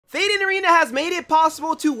Thetan Arena has made it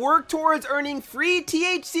possible to work towards earning free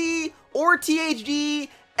THC or THG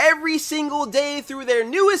every single day through their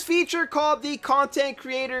newest feature called the Content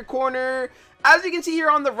Creator Corner. As you can see here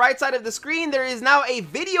on the right side of the screen, there is now a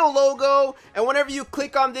video logo, and whenever you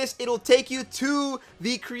click on this, it'll take you to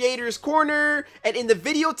the Creators Corner, and in the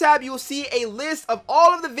video tab, you'll see a list of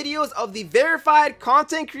all of the videos of the verified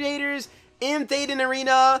content creators in Thetan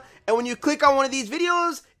Arena. And when you click on one of these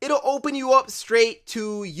videos, it'll open you up straight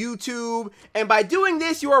to YouTube. And by doing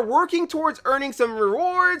this, you are working towards earning some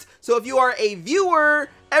rewards. So if you are a viewer,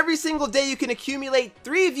 every single day you can accumulate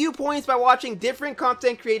 3 viewpoints by watching different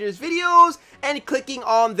content creators' videos and clicking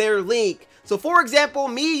on their link. So for example,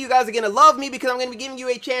 you guys are going to love me because I'm going to be giving you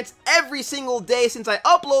a chance every single day since I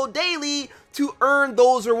upload daily to earn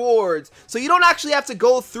those rewards. So you don't actually have to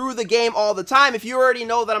go through the game all the time. If you already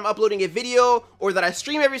know that I'm uploading a video or that I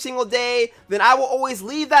stream every single day, then I will always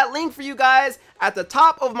leave that link for you guys at the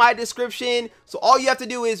top of my description. So all you have to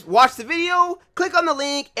do is watch the video, click on the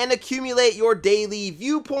link, and accumulate your daily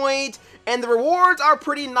viewpoint. And the rewards are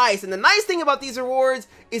pretty nice. And the nice thing about these rewards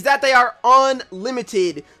is that they are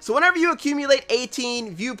unlimited. So whenever you accumulate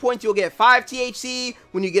 18 viewpoints, you'll get 5 THC.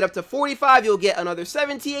 When you get up to 45, you'll get another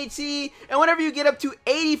 7 THC. And whenever you get up to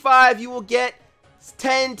 85, you will get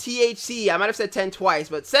 10 THC. I might have said 10 twice,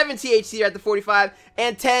 but 7 THC at the 45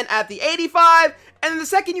 and 10 at the 85. And then the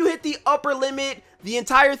second you hit the upper limit, the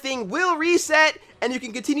entire thing will reset and you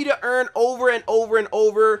can continue to earn over and over and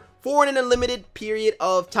over for an unlimited period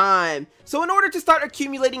of time. So in order to start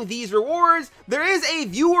accumulating these rewards, there is a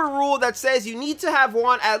viewer rule that says you need to have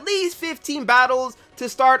won at least 15 battles to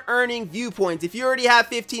start earning viewpoints. If you already have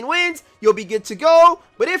 15 wins, you'll be good to go.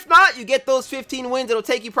 But if not, you get those 15 wins, it'll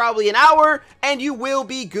take you probably an hour and you will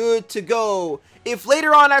be good to go. If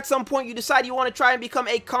later on at some point you decide you want to try and become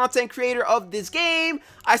a content creator of this game,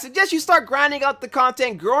 I suggest you start grinding out the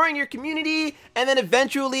content, growing your community, and then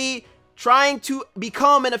eventually trying to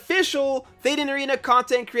become an official Thetan Arena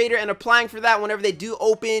content creator and applying for that whenever they do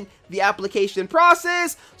open the application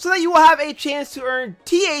process, so that you will have a chance to earn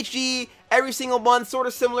THG every single month, sort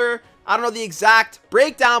of similar, I don't know the exact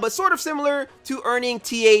breakdown, but sort of similar to earning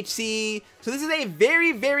THC. So this is a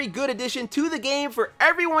very, very good addition to the game for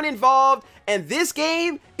everyone involved, and this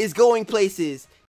game is going places.